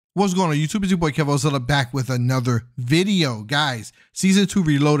What's going on YouTube? It's your boy kevOzilla back with another video. Guys, Season 2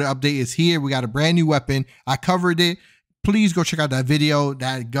 Reloaded update is here. We got a brand new weapon. I covered it. Please go check out that video.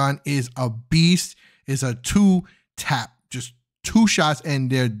 That gun is a beast. It's a 2-tap. Just 2 shots and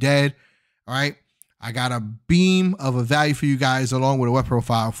they're dead. All right. I got a beam of a value for you guys along with a weapon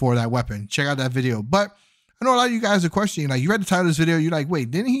profile for that weapon. Check out that video. But I know a lot of you guys are questioning, like, you read the title of this video, you're like,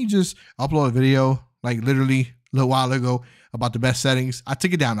 wait, didn't he just upload a video like literally a little while ago about the best settings? I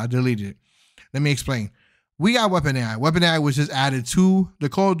took it down. I deleted it. Let me explain. We got Weapon AI. Weapon AI was just added to the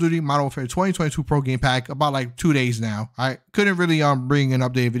Call of Duty Modern Warfare 2022 Pro Game Pack about like 2 days now. I couldn't really bring an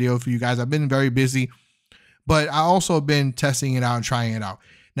updated video for you guys. I've been very busy, but I also been testing it out and trying it out.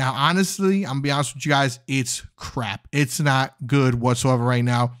 Now, honestly, I'm gonna be honest with you guys, it's crap. It's not good whatsoever right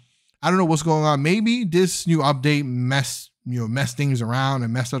now. I don't know what's going on. Maybe this new update messed things around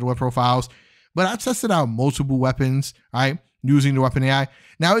and messed up the web profiles. But I tested out multiple weapons, right, using the Weapon AI.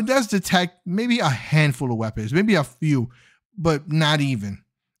 Now, it does detect maybe a handful of weapons, maybe a few, but not even.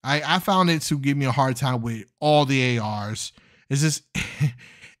 I found it to give me a hard time with all the ARs. It's just,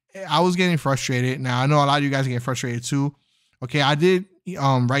 I was getting frustrated. Now, I know a lot of you guys are getting frustrated too. Okay, I did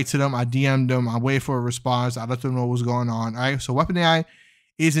write to them. I DM'd them. I waited for a response. I let them know what was going on. All right, so Weapon AI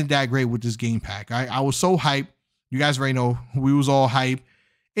isn't that great with this game pack. I was so hyped. You guys already know we was all hyped.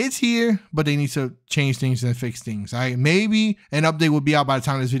 It's here, but they need to change things and fix things. All right, maybe an update will be out by the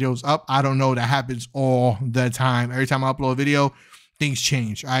time this video is up. I don't know. That happens all the time. Every time I upload a video, things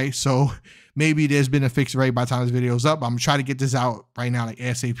change. All right, so maybe there's been a fix right by the time this video is up. I'm gonna try to get this out right now, like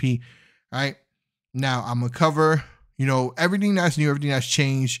ASAP. All right, now I'm gonna cover, everything that's new, everything that's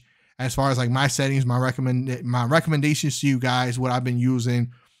changed as far as like my settings, my recommendations to you guys, what I've been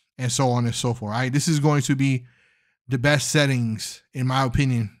using, and so on and so forth. All right, this is going to be the best settings, in my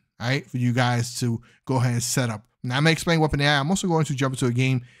opinion, all right, for you guys to go ahead and set up. Now, I'm going to explain Weapon AI. I'm also going to jump into a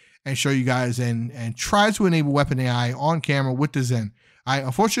game and show you guys and try to enable Weapon AI on camera with the Zen. All right,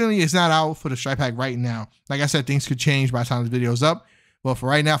 unfortunately, it's not out for the Strikepack right now. Like I said, things could change by the time this video is up. But for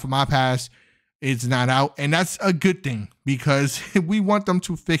right now, for my pass, it's not out. And that's a good thing because we want them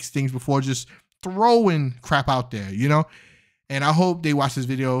to fix things before just throwing crap out there, And I hope they watch this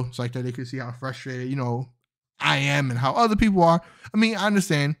video so like that they can see how frustrated, I am and how other people are. I mean, I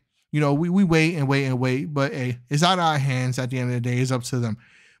understand, we wait and wait and wait, but hey, it's out of our hands at the end of the day. It's up to them.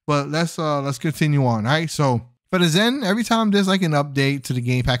 But let's continue on. All right. So for the Zen, every time there's like an update to the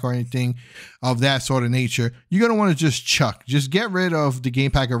game pack or anything of that sort of nature, you're going to want to just get rid of the game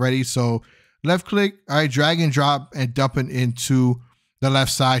pack already. So left click, all right, drag and drop and dump it into the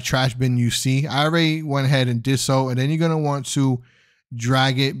left side trash bin you see. I already went ahead and did so. And then you're going to want to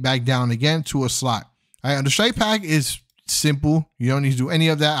drag it back down again to a slot. All right, the Strikepack is simple. You don't need to do any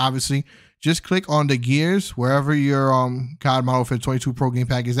of that, obviously. Just click on the gears wherever your COD Modern Warfare 22 Pro Game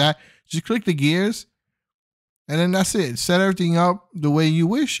Pack is at. Just click the gears, and then that's it. Set everything up the way you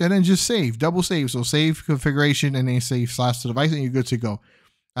wish, and then just save. Double save. So save configuration, and then save / to device, and you're good to go. All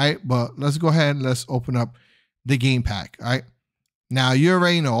right, but let's go ahead and let's open up the game pack. All right, now you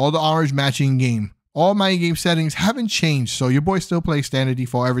already know all the orange matching game. All my game settings haven't changed, so your boy still plays standard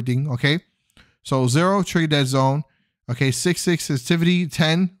default everything. Okay. So 0, trigger dead zone. Okay, 6 sensitivity,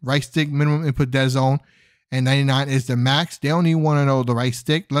 10, right stick, minimum input dead zone, and 99 is the max. They only want to know the right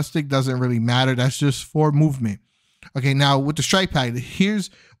stick. Left stick doesn't really matter. That's just for movement. Okay, now with the Strikepack,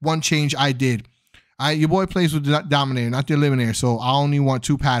 here's one change I did. Your boy plays with the Dominator, not the Eliminator, so I only want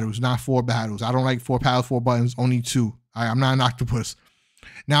 2 paddles, not 4 paddles. I don't like 4 paddles, 4 buttons, only 2. All right, I'm not an octopus.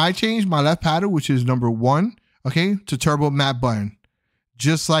 Now I changed my left paddle, which is number 1, okay, to turbo map button,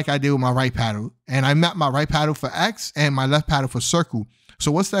 just like I did with my right paddle. And I mapped my right paddle for X and my left paddle for circle.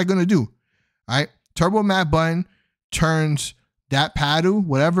 So what's that going to do? All right. Turbo map button turns that paddle,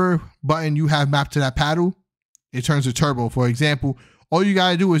 whatever button you have mapped to that paddle, it turns to turbo. For example, all you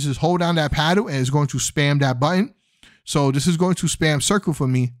got to do is just hold down that paddle and it's going to spam that button. So this is going to spam circle for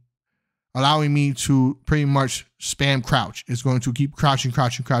me, allowing me to pretty much spam crouch. It's going to keep crouching,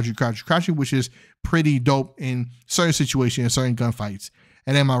 which is pretty dope in certain situations, in certain gunfights.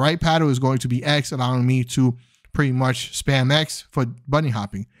 And then my right paddle is going to be X, allowing me to pretty much spam X for bunny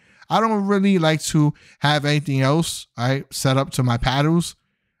hopping. I don't really like to have anything else, all right, set up to my paddles.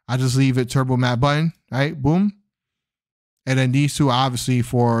 I just leave it turbo map button, all right, boom. And then these two obviously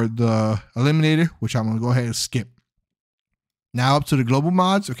for the Eliminator, which I'm going to go ahead and skip. Now up to the global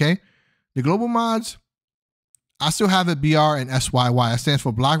mods, okay? The global mods, I still have it BR and SYY. That stands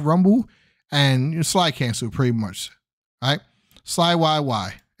for block rumble and slide cancel pretty much, all right? Slide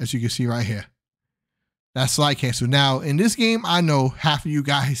YY, as you can see right here. That's slide cancel. Now, in this game, I know half of you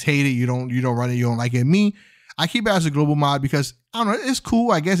guys hate it. You don't run it. You don't like it. Me, I keep it as a global mod because I don't know, it's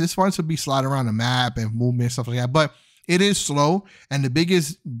cool. I guess it's fun to be sliding around the map and movement and stuff like that, but it is slow. And the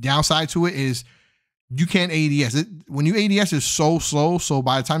biggest downside to it is you can't ADS. When you ADS, it's so slow. So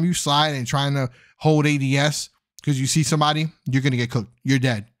by the time you slide and trying to hold ADS because you see somebody, you're going to get cooked. You're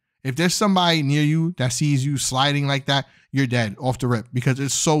dead. If there's somebody near you that sees you sliding like that, you're dead off the rip because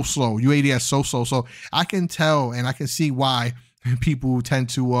it's so slow. You ADS so slow. So I can tell and I can see why people tend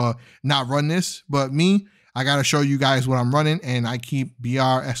to not run this. But me, I got to show you guys what I'm running, and I keep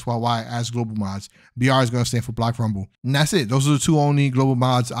BRXYY as global mods. BR is going to stand for Block Rumble. And that's it. Those are the two only global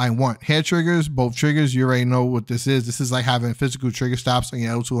mods I want. Hair triggers, both triggers, you already know what this is. This is like having physical trigger stops on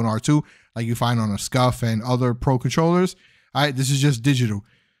your L2 and R2, like you find on a Scuff and other pro controllers. All right, this is just digital.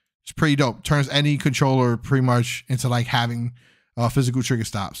 It's pretty dope. Turns any controller pretty much into like having physical trigger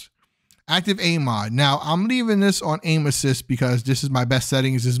stops. Active aim mod. Now, I'm leaving this on aim assist because this is my best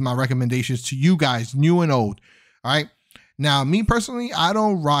settings. This is my recommendations to you guys, new and old. All right. Now, me personally, I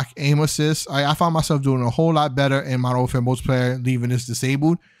don't rock aim assist. I found myself doing a whole lot better in Modern Warfare multiplayer, leaving this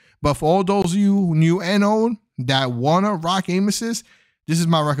disabled. But for all those of you new and old that want to rock aim assist, this is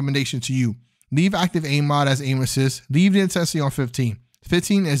my recommendation to you. Leave active aim mod as aim assist. Leave the intensity on 15.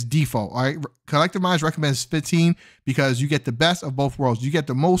 15 is default. All right. Collective Minds recommends 15 because you get the best of both worlds. You get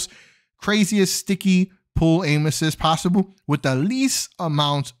the most craziest sticky pull aim assist possible with the least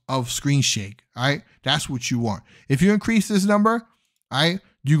amount of screen shake. All right, that's what you want. If you increase this number, all right,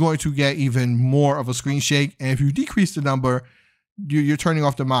 you're going to get even more of a screen shake. And if you decrease the number, you're turning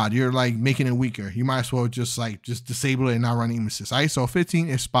off the mod. You're like making it weaker. You might as well just disable it and not run aim assist. All right, so 15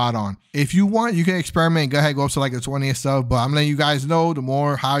 is spot on. If you want, you can experiment. Go ahead, go up to like a 20 and stuff. But I'm letting you guys know, the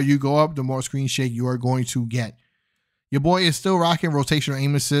more higher you go up, the more screen shake you are going to get. Your boy is still rocking rotational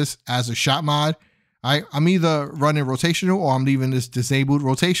aim assist as a shot mod. I'm either running rotational or I'm leaving this disabled.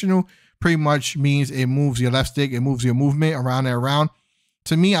 Rotational pretty much means it moves your left stick, it moves your movement around and around.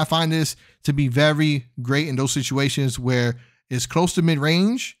 To me, I find this to be very great in those situations where it's close to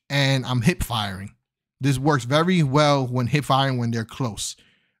mid-range and I'm hip firing. This works very well when hip firing when they're close.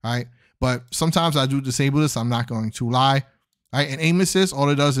 All right. But sometimes I do disable this. I'm not going to lie. All right. And aim assist, all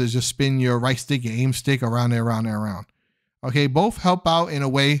it does is just spin your right stick, your aim stick around and around and around. Okay, both help out in a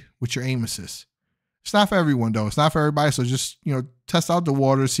way with your aim assist. It's not for everyone though. It's not for everybody. So just, test out the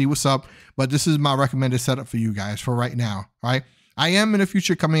water, see what's up. But this is my recommended setup for you guys for right now. All right. I am in the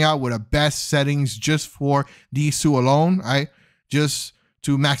future coming out with a best settings just for these two alone. All right. Just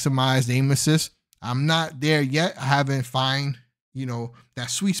to maximize the aim assist. I'm not there yet. I haven't found, that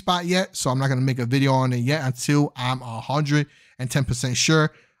sweet spot yet. So I'm not going to make a video on it yet until I'm 110%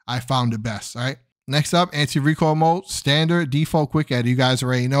 sure I found the best. All right. Next up, anti-recoil mode, standard, default, quick edit. You guys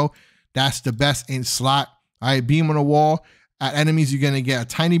already know that's the best in slot. All right, beam on the wall. At enemies, you're going to get a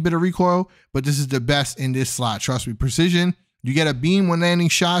tiny bit of recoil, but this is the best in this slot. Trust me, precision. You get a beam when landing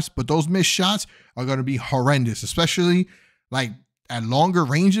shots, but those missed shots are going to be horrendous, especially like at longer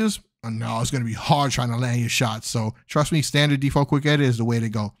ranges. No, it's going to be hard trying to land your shots. So trust me, standard, default, quick edit is the way to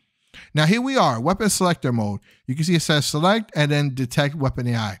go. Now, here we are, weapon selector mode. You can see it says select and then detect weapon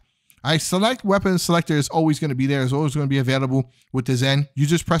AI. I select weapon selector is always going to be there. It's always going to be available with the Zen. You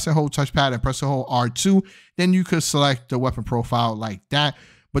just press and hold touchpad and press and hold R2. Then you could select the weapon profile like that.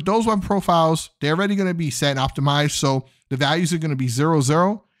 But those weapon profiles, they're already going to be set and optimized. So the values are going to be 0,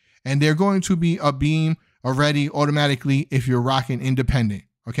 0. And they're going to be a beam already automatically if you're rocking independent.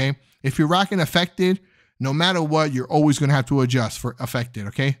 Okay. If you're rocking affected, no matter what, you're always going to have to adjust for affected.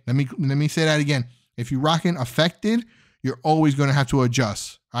 Okay. Let me say that again. If you're rocking affected, you're always going to have to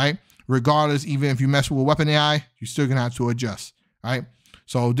adjust. All right. Regardless, even if you mess with weapon AI, you're still going to have to adjust. All right.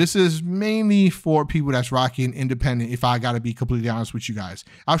 So this is mainly for people that's rocking independent, if I got to be completely honest with you guys.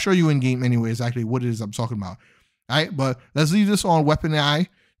 I'll show you in game anyway exactly what it is I'm talking about. All right. But let's leave this on weapon AI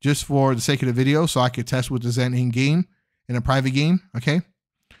just for the sake of the video so I could test with the Zen in game, in a private game. Okay.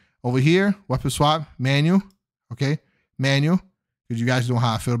 Over here, weapon swap, manual. Okay. Manual. Because you guys know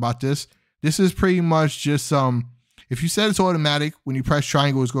how I feel about this. This is pretty much just if you set it's automatic, when you press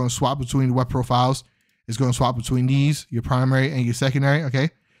triangle, it's going to swap between the weapon profiles. It's going to swap between these, your primary and your secondary, okay?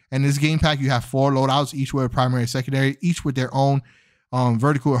 And this game pack, you have 4 loadouts, each with a primary and secondary, each with their own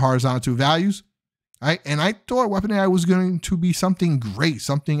vertical and horizontal values, right? And I thought weapon AI was going to be something great,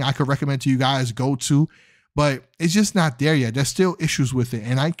 something I could recommend to you guys, go to, but it's just not there yet. There's still issues with it,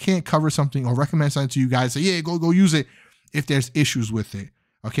 and I can't cover something or recommend something to you guys, say, yeah, go use it if there's issues with it,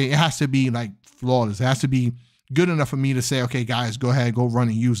 okay? It has to be like flawless. It has to be good enough for me to say, okay, guys, go ahead, go run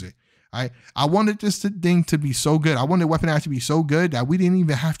and use it. All right. I wanted this thing to be so good. I wanted weapon AI to be so good that we didn't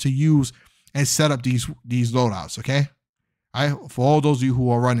even have to use and set up these loadouts. Okay. All right. For all those of you who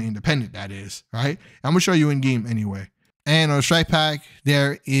are running independent, that is. All right. I'm going to show you in game anyway. And on Strikepack,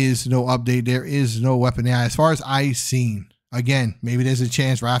 there is no update. There is no weapon AI as far as I've seen. Again, maybe there's a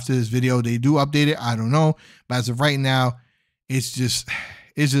chance right after this video they do update it. I don't know. But as of right now, it's just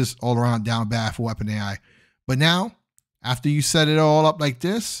all around down bad for weapon AI. But now, after you set it all up like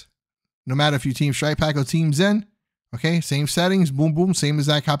this, no matter if you team Strikepack or team Zen, okay, same settings, boom, boom, same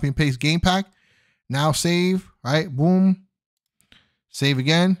exact copy and paste GAMEPACK. Now save, right? Boom. Save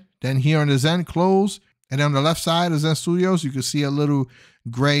again. Then here on the Zen, close. And then on the left side of Zen Studios, you can see a little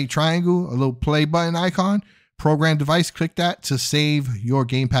gray triangle, a little play button icon. Program device, click that to save your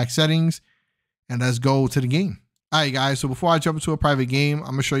GAMEPACK settings. And let's go to the game. All right, guys. So before I jump into a private game, I'm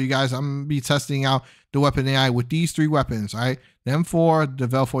going to show you guys, I'm going to be testing out the weapon AI with these 3 weapons, all right? The M4, the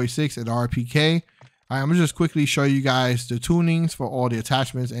Vel 46, and the RPK. All right, I'm going to just quickly show you guys the tunings for all the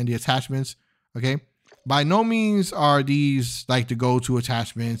attachments and the attachments, okay? By no means are these like the go-to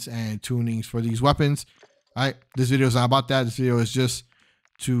attachments and tunings for these weapons. All right, this video is not about that. This video is just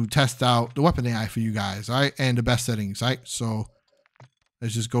to test out the weapon AI for you guys, all right, and the best settings, all right? So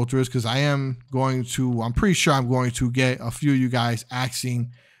let's just go through this because I'm pretty sure I'm going to get a few of you guys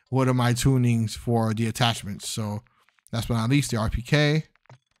asking what are my tunings for the attachments. So last but not least, the RPK,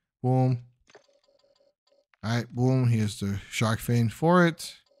 boom. All right, boom, here's the shark fin for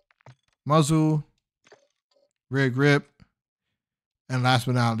it, muzzle, rear grip, and last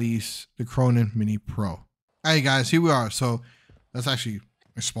but not least, the Cronus Mini Pro. All right, guys, here we are. So let's actually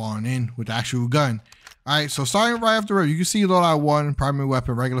spawn in with the actual gun. All right, so starting right after rip, you can see loadout 1, primary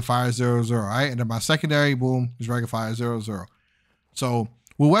weapon, regular fire 0, 0. All right, and then my secondary, boom, is regular fire 0, 0. So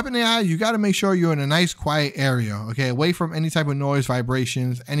with weapon AI, you got to make sure you're in a nice, quiet area, okay, away from any type of noise,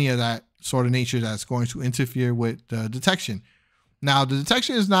 vibrations, any of that sort of nature that's going to interfere with the detection. Now, the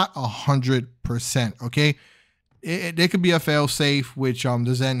detection is not 100%, okay? There could be a fail safe, which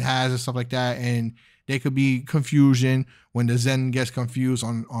the Zen has and stuff like that, and there could be confusion when the Zen gets confused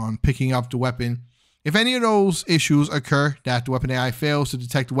on picking up the weapon. If any of those issues occur that the weapon AI fails to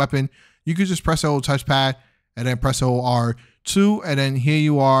detect the weapon, you could just press the whole touchpad and then press the whole R2, and then here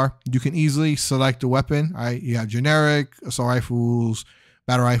you are. You can easily select the weapon. All right, you have generic, assault rifles,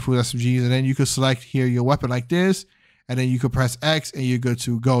 battle rifles, SMGs, and then you could select here your weapon like this. And then you could press X and you're good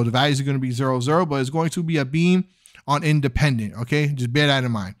to go. The values are going to be 0, 0, but it's going to be a beam on independent, okay? Just bear that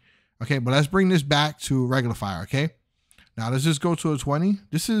in mind, okay? But let's bring this back to regular fire, okay? Now, let's just go to a 20.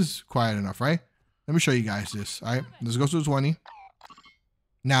 This is quiet enough, right? Let me show you guys this, all right? Let's go to a 20.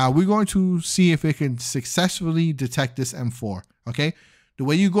 Now, we're going to see if it can successfully detect this M4, okay? The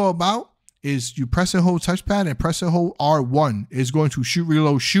way you go about is you press and hold touchpad and press and hold R1. It's going to shoot,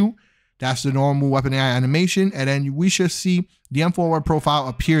 reload, shoot. That's the normal weapon AI animation. And then we should see the M4 web profile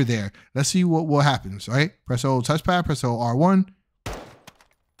appear there. Let's see what happens, all right? Press hold touchpad, press hold R1.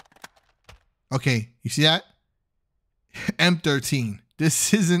 Okay, you see that? M13.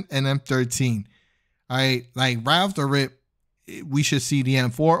 This isn't an M13. All right, like right off the rip, we should see the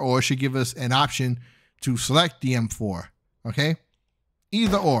M4, or it should give us an option to select the M4, okay?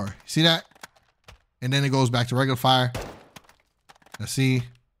 Either or, see that? And then it goes back to regular fire. Let's see.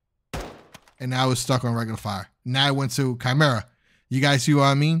 And now it's stuck on regular fire. Now it went to Chimera. You guys see what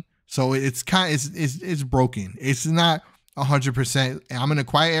I mean? So it's it's broken. It's not 100%. I'm in a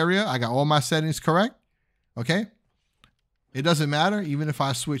quiet area. I got all my settings correct. Okay. It doesn't matter. Even if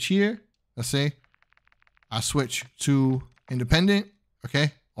I switch here, let's say I switch to independent.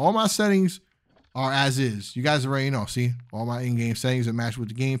 Okay. All my settings are as is. You guys already know. See, all my in-game settings are matched with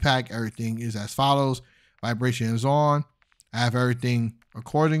the GAMEPACK. Everything is as follows. Vibration is on. I have everything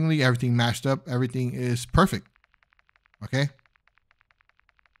accordingly, everything matched up, everything is perfect. Okay.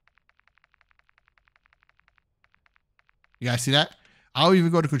 You guys see that? I'll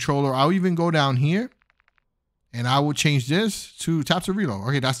even go to controller. I'll even go down here and I will change this to tap to reload.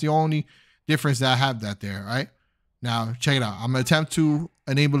 Okay, that's the only difference that I have that there. All right. Now check it out. I'm gonna attempt to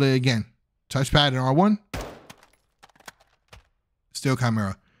enable it again. Touchpad and R1. Still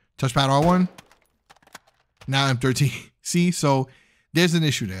Chimera. Touchpad R1. Now M13. See, so there's an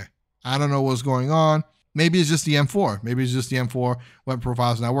issue there. I don't know what's going on. Maybe it's just the M4. Maybe it's just the M4 web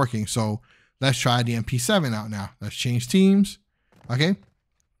profile is not working. So let's try the MP7 out now. Let's change teams. Okay.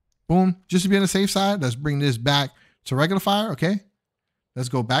 Boom. Just to be on the safe side, let's bring this back to regular fire. Okay. Let's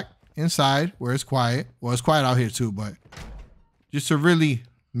go back inside where it's quiet. Well, it's quiet out here too, but just to really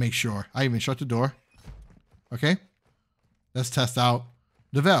make sure. I even shut the door. Okay. Let's test out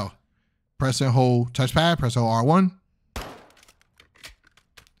the Vel. Press and hold touchpad. Press and hold R1.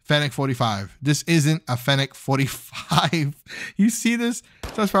 Fennec 45. This isn't a Fennec 45. You see this?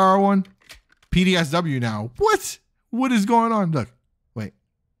 Touch power R1. PDSW now. What? What is going on? Look. Wait.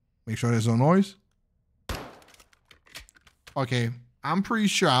 Make sure there's no noise. Okay, I'm pretty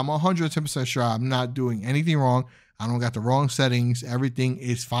sure, I'm 110% sure I'm not doing anything wrong. I don't got the wrong settings. Everything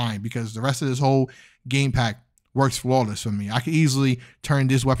is fine because the rest of this whole game pack works flawless for me. I could easily turn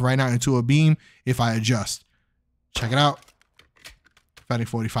this weapon right now into a beam if I adjust. Check it out. Fighting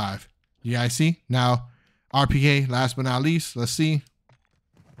 45. You guys see? Now, RPK, last but not least. Let's see.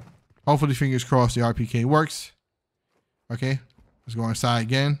 Hopefully, fingers crossed, the RPK works. Okay, let's go inside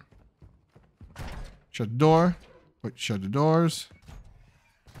again. Shut the door. Wait, shut the doors.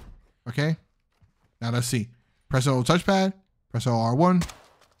 Okay. Now let's see. Press O touchpad. Press O R1.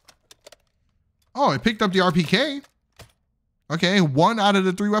 Oh, it picked up the RPK. Okay, 1 out of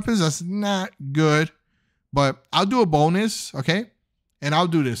the 3 weapons. That's not good. But I'll do a bonus, okay? And I'll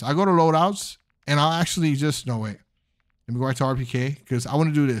do this. I'll go to loadouts, and I'll actually just... No, wait. Let me go back to RPK, because I want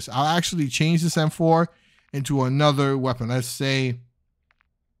to do this. I'll actually change this M4 into another weapon. Let's say...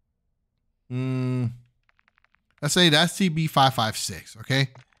 let's say that's TB556, okay?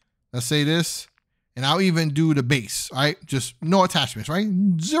 Let's say this. And I'll even do the base, all right? Just no attachments, right?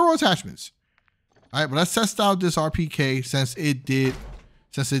 0 attachments. All right, but let's test out this RPK since it did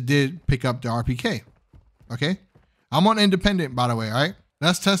pick up the RPK. Okay. I'm on independent, by the way, all right?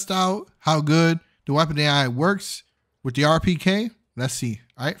 Let's test out how good the weapon AI works with the RPK. Let's see.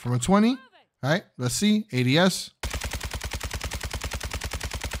 All right, from a 20. All right, let's see. ADS.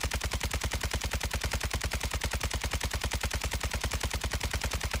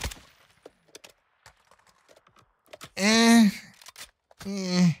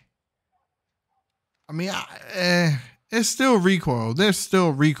 I mean, it's still recoil. There's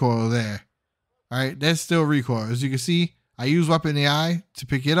still recoil there. All right, there's still recoil. As you can see, I use weapon AI to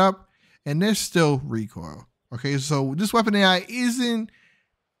pick it up, and there's still recoil. Okay, so this weapon AI isn't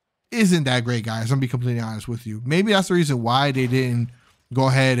that great, guys. I'm gonna be completely honest with you. Maybe that's the reason why they didn't go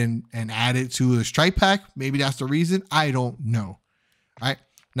ahead and add it to the Strikepack. Maybe that's the reason. I don't know. All right,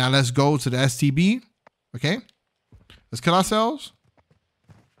 now let's go to the STB. Okay, let's kill ourselves.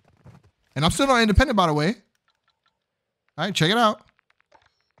 And I'm still not independent, by the way. All right, check it out.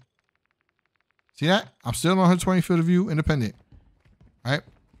 See that? I'm still on 120 field of view, independent. All right.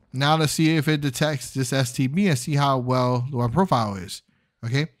 Now let's see if it detects this STB and see how well the weapon profile is.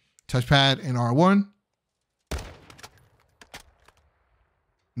 Okay. Touchpad and R1.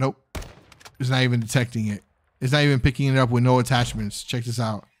 Nope. It's not even detecting it. It's not even picking it up with no attachments. Check this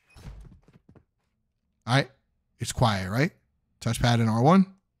out. All right. It's quiet, right? Touchpad and R1.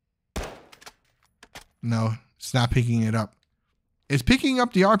 No, it's not picking it up. It's picking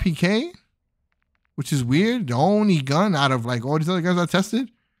up the RPK, which is weird. The only gun out of like all these other guns I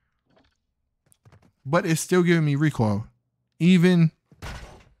tested. But it's still giving me recoil, even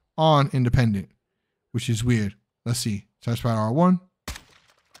on independent, which is weird. Let's see. Touchpad R1.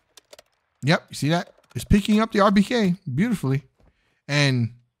 Yep, you see that? It's picking up the RPK beautifully.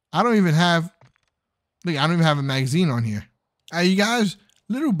 And I don't even have, look, I don't even have a magazine on here. You guys,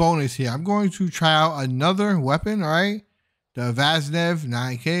 little bonus here. I'm going to try out another weapon, all right? The Vaznev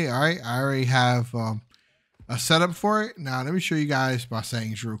 9K, all right? I already have a setup for it. Now, let me show you guys my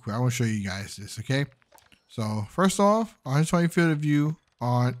settings real quick. I want to show you guys this, okay? So, first off, 120 field of view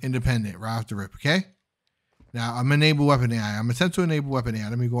on independent right off the rip, okay? Now, I'm enable weapon AI. I'm attempt to enable weapon AI.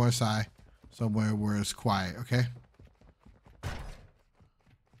 Let me go inside somewhere where it's quiet, okay?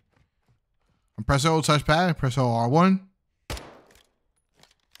 I'm pressing O touchpad, press O R1.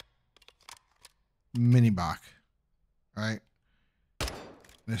 Mini back. All right.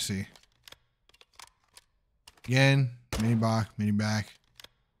 Let's see. Again, mini back, mini back.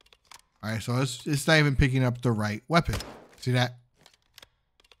 All right, so it's not even picking up the right weapon. See that?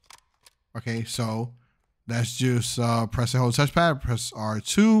 Okay, so let's just press and hold touchpad, press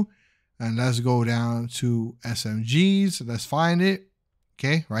R2, and let's go down to SMGs. Let's find it.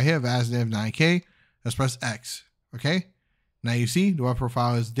 Okay, right here, Vaznev 9K. Let's press X. Okay. Now you see the weapon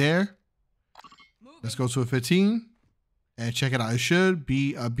profile is there. Let's go to a 15 and check it out. It should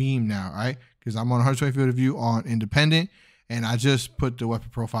be a beam now, all right? Because I'm on 120 field of view on independent, and I just put the weapon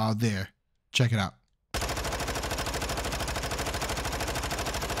profile there. Check it out.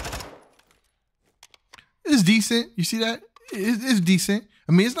 It's decent. You see that? It's decent.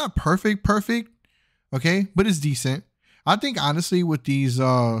 I mean, it's not perfect, okay? But it's decent. I think, honestly, with these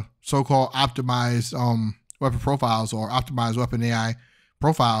so-called optimized weapon profiles or optimized weapon AI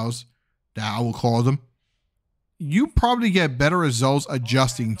profiles, that I will call them, you probably get better results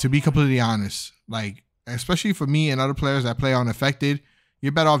adjusting, to be completely honest. Like, especially for me and other players that play unaffected,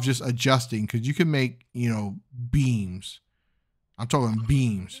 you're better off just adjusting because you can make, you know, beams. I'm talking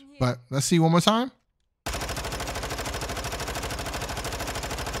beams. But let's see one more time.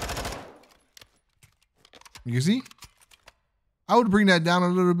 You can see? I would bring that down a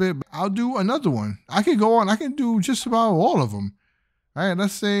little bit, but I'll do another one. I can go on. I can do just about all of them. All right,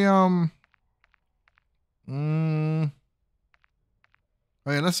 let's say, okay,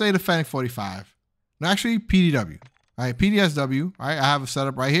 let's say the Fennec 45. No, actually, PDW. All right, PDSW. All right, I have a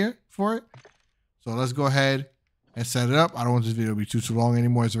setup right here for it. So let's go ahead and set it up. I don't want this video to be too long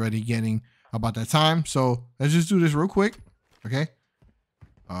anymore. It's already getting about that time. So let's just do this real quick. Okay.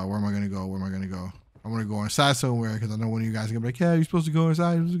 Where am I going to go? Where am I going to go? I'm going to go inside somewhere because I know one of you guys are going to be like, yeah, you're supposed to go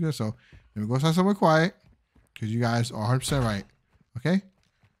inside. So let me go inside somewhere quiet because you guys are 100% right. Okay.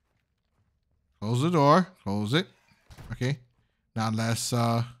 Close the door. Close it. Okay. Now let's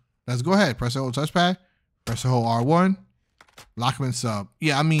go ahead. Press the whole touchpad. Press the whole R1. Lock them in sub.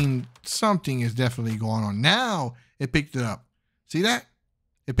 Yeah, I mean, something is definitely going on. Now it picked it up. See that?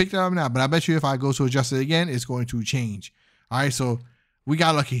 It picked it up now. But I bet you if I go to adjust it again, it's going to change. All right. So we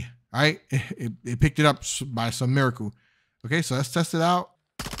got lucky. All right. It picked it up by some miracle. Okay. So let's test it out.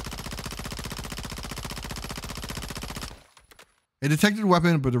 It detected the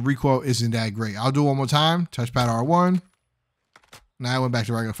weapon, but the recoil isn't that great. I'll do it one more time. Touchpad R1. Now I went back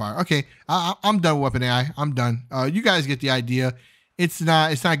to regular fire. Okay, I'm done with weapon AI. I'm done. You guys get the idea. It's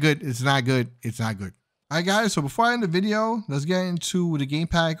not good. It's not good. It's not good. All right, guys. So before I end the video, let's get into the game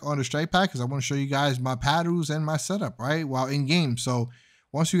pack on the Strikepack because I want to show you guys my paddles and my setup, right, while in game. So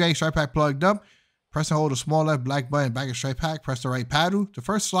once you got your Strikepack plugged up, press and hold the small left black button back in Strikepack. Press the right paddle. The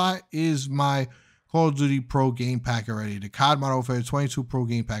first slot is my Call of Duty Pro game pack already. The COD Modern Warfare 22 Pro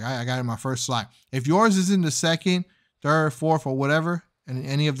game pack. I got it in my first slot. If yours is in the second, third, fourth, or whatever, and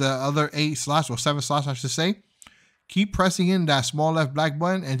any of the other 8 slots or 7 slots, I should say, keep pressing in that small left black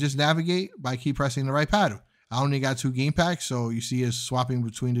button and just navigate by keep pressing the right paddle. I only got 2 game packs, so you see it's swapping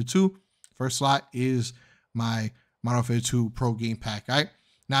between the 2. First slot is my Modern Warfare 2 Pro game pack, right?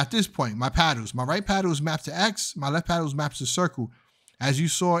 Now at this point, my paddles. My right paddle is mapped to X. My left paddle is mapped to circle. As you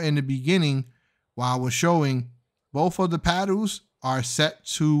saw in the beginning, while I was showing, both of the paddles are set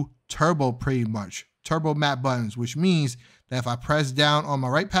to turbo pretty much. Turbo map buttons, which means that if I press down on my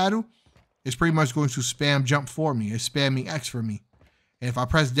right paddle, it's pretty much going to spam jump for me. It's spamming X for me. And if I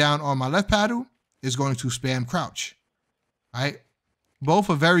press down on my left paddle, it's going to spam crouch. All right. Both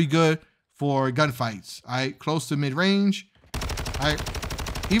are very good for gunfights. All right. Close to mid range. All right.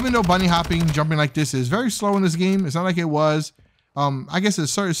 Even though bunny hopping, jumping like this is very slow in this game, it's not like it was. I guess in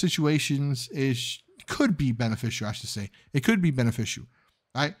certain situations, it could be beneficial, I should say. It could be beneficial.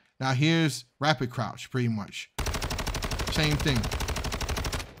 All right. Now here's rapid crouch, pretty much. Same thing.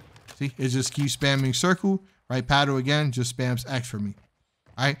 See, it just keeps spamming circle. Right paddle again, just spams X for me.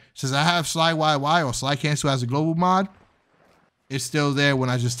 All right. Since I have slide YY or slide cancel as a global mod, it's still there when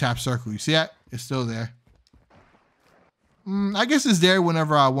I just tap circle. You see that? It's still there. I guess it's there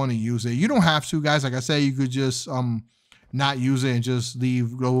whenever I want to use it. You don't have to, guys. Like I said, you could just not use it and just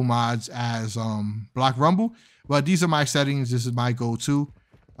leave global mods as block rumble. But these are my settings. This is my go-to.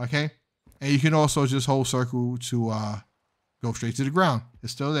 Okay. And you can also just hold circle to go straight to the ground.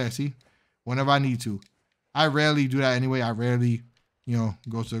 It's still there. See, whenever I need to. I rarely do that anyway. I rarely,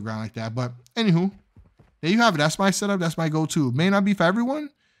 go to the ground like that. But anywho, there you have it. That's my setup. That's my go-to. May not be for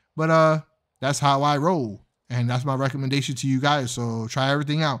everyone, but that's how I roll. And that's my recommendation to you guys. So try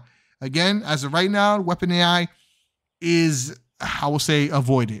everything out. Again, as of right now, weapon AI is, I will say,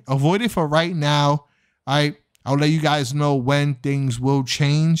 avoid it. Avoid it for right now. I'll let you guys know when things will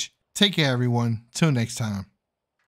change. Take care, everyone. Till next time.